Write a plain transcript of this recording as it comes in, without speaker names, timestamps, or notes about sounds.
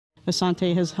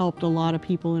Asante has helped a lot of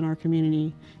people in our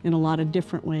community in a lot of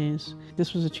different ways.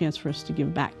 This was a chance for us to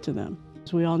give back to them.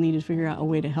 So we all need to figure out a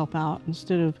way to help out.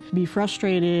 Instead of be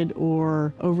frustrated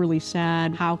or overly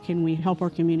sad, how can we help our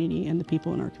community and the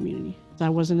people in our community? I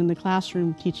wasn't in the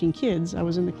classroom teaching kids. I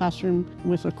was in the classroom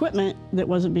with equipment that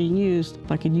wasn't being used.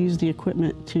 If I could use the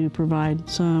equipment to provide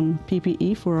some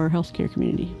PPE for our healthcare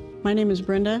community. My name is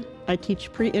Brenda. I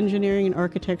teach pre-engineering and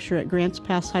architecture at Grants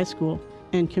Pass High School,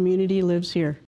 and community lives here.